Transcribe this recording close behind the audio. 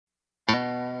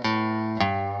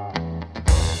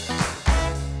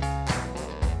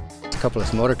couple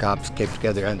of motor cops came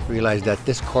together and realized that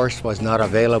this course was not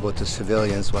available to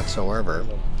civilians whatsoever.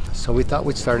 So we thought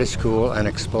we'd start a school and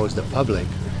expose the public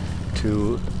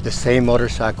to the same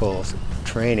motorcycle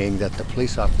training that the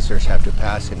police officers have to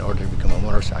pass in order to become a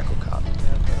motorcycle cop.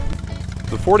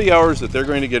 The 40 hours that they're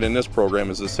going to get in this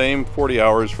program is the same 40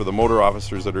 hours for the motor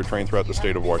officers that are trained throughout the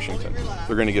state of Washington.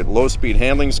 They're going to get low-speed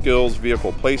handling skills,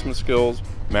 vehicle placement skills,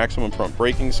 maximum front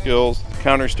braking skills,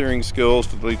 counter-steering skills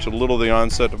to teach a little of the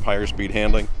onset of higher speed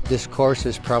handling. This course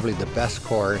is probably the best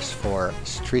course for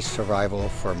street survival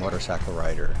for a motorcycle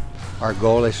rider. Our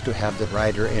goal is to have the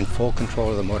rider in full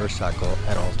control of the motorcycle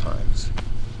at all times.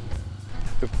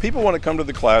 If people want to come to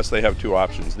the class, they have two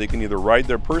options. They can either ride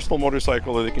their personal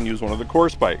motorcycle or they can use one of the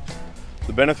course bikes.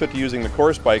 The benefit to using the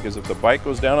course bike is if the bike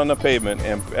goes down on the pavement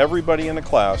and everybody in the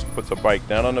class puts a bike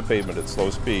down on the pavement at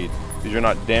slow speed, because you're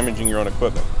not damaging your own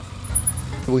equipment.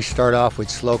 We start off with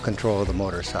slow control of the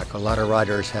motorcycle. A lot of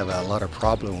riders have a lot of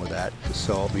problem with that,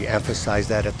 so we emphasize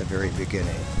that at the very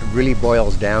beginning. It really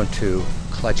boils down to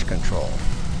clutch control.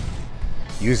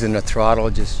 Using the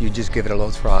throttle, you just give it a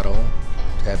low throttle.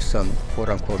 Have some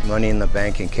quote-unquote money in the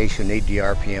bank in case you need the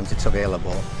RPMs, it's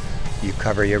available. You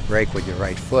cover your brake with your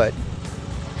right foot.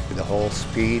 The whole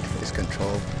speed is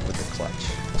controlled with the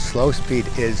clutch. Slow speed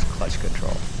is clutch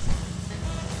control.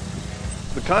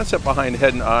 The concept behind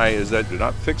head and eye is that you're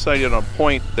not fixated on a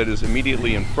point that is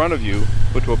immediately in front of you,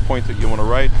 but to a point that you want to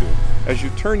ride to. As you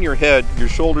turn your head, your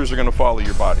shoulders are going to follow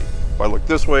your body. If I look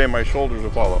this way, my shoulders will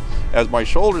follow. As my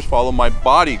shoulders follow, my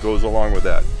body goes along with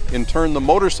that. In turn, the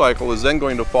motorcycle is then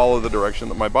going to follow the direction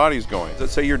that my body's going.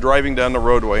 Let's say you're driving down the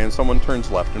roadway and someone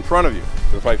turns left in front of you.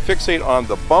 If I fixate on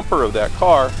the bumper of that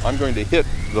car, I'm going to hit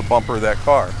the bumper of that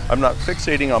car. I'm not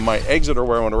fixating on my exit or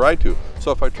where I want to ride to.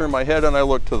 So if I turn my head and I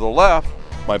look to the left,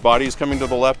 my body is coming to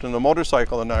the left and the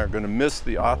motorcycle and I are going to miss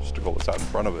the obstacle that's out in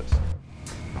front of us.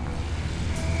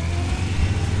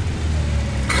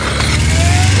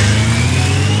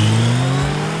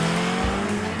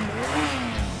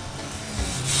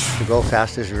 To go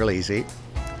fast is real easy,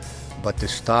 but to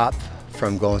stop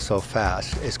from going so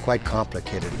fast is quite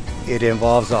complicated. It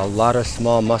involves a lot of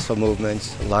small muscle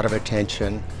movements, a lot of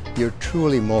attention. You're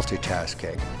truly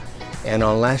multitasking. And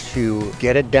unless you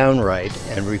get it down right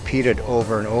and repeat it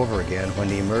over and over again when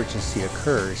the emergency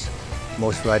occurs,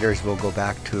 most riders will go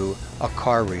back to a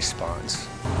car response.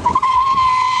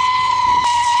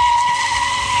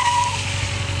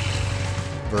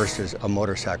 Versus a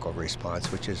motorcycle response,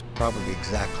 which is probably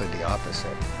exactly the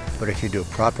opposite. But if you do a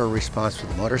proper response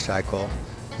with a motorcycle,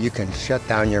 you can shut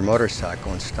down your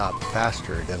motorcycle and stop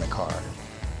faster than a car.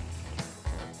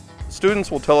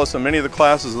 Students will tell us in many of the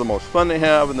classes the most fun they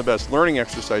have and the best learning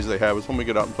exercise they have is when we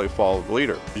get out and play follow the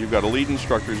leader. You've got a lead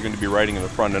instructor who's going to be riding in the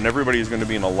front and everybody is going to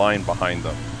be in a line behind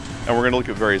them. And we're going to look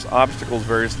at various obstacles,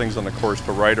 various things on the course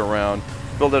to ride around,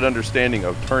 build that understanding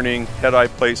of turning, head-eye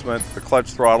placement, the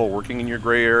clutch throttle, working in your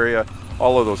gray area,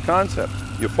 all of those concepts.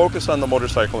 You focus on the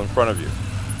motorcycle in front of you.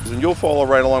 And you'll follow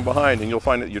right along behind and you'll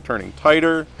find that you're turning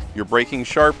tighter, you're braking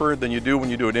sharper than you do when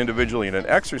you do it individually in an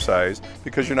exercise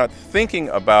because you're not thinking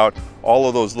about all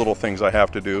of those little things I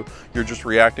have to do. You're just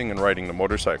reacting and riding the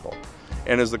motorcycle.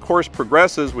 And as the course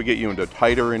progresses, we get you into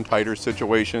tighter and tighter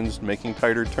situations, making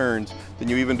tighter turns than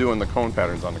you even do in the cone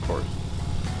patterns on the course.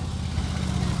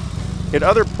 In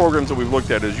other programs that we've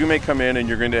looked at is you may come in and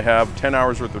you're going to have 10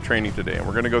 hours worth of training today and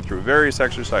we're going to go through various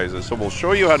exercises. So we'll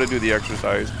show you how to do the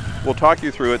exercise, we'll talk you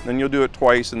through it, then you'll do it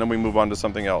twice and then we move on to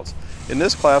something else. In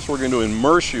this class we're going to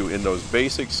immerse you in those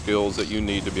basic skills that you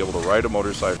need to be able to ride a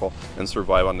motorcycle and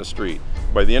survive on the street.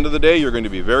 By the end of the day you're going to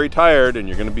be very tired and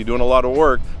you're going to be doing a lot of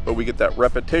work, but we get that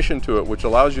repetition to it which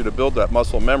allows you to build that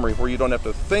muscle memory where you don't have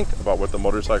to think about what the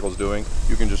motorcycle is doing,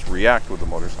 you can just react with the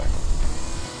motorcycle.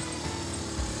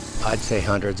 I'd say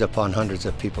hundreds upon hundreds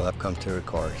of people have come to the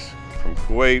course. From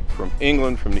Kuwait, from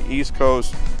England, from the East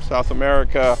Coast, South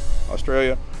America,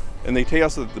 Australia, and they tell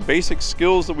us that the basic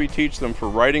skills that we teach them for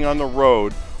riding on the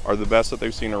road are the best that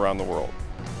they've seen around the world.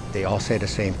 They all say the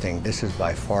same thing. This is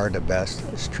by far the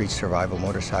best street survival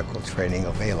motorcycle training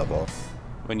available.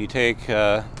 When you take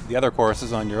the other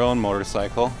courses on your own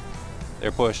motorcycle,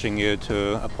 they're pushing you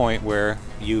to a point where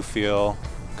you feel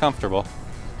comfortable.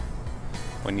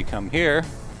 When you come here,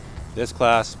 this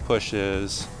class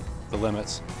pushes the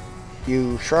limits.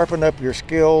 You sharpen up your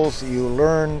skills, you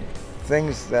learn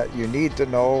things that you need to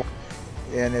know,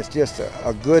 and it's just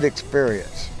a good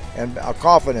experience and a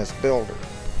confidence builder.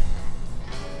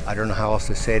 I don't know how else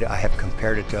to say it. I have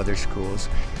compared it to other schools.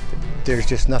 There's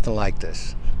just nothing like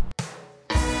this.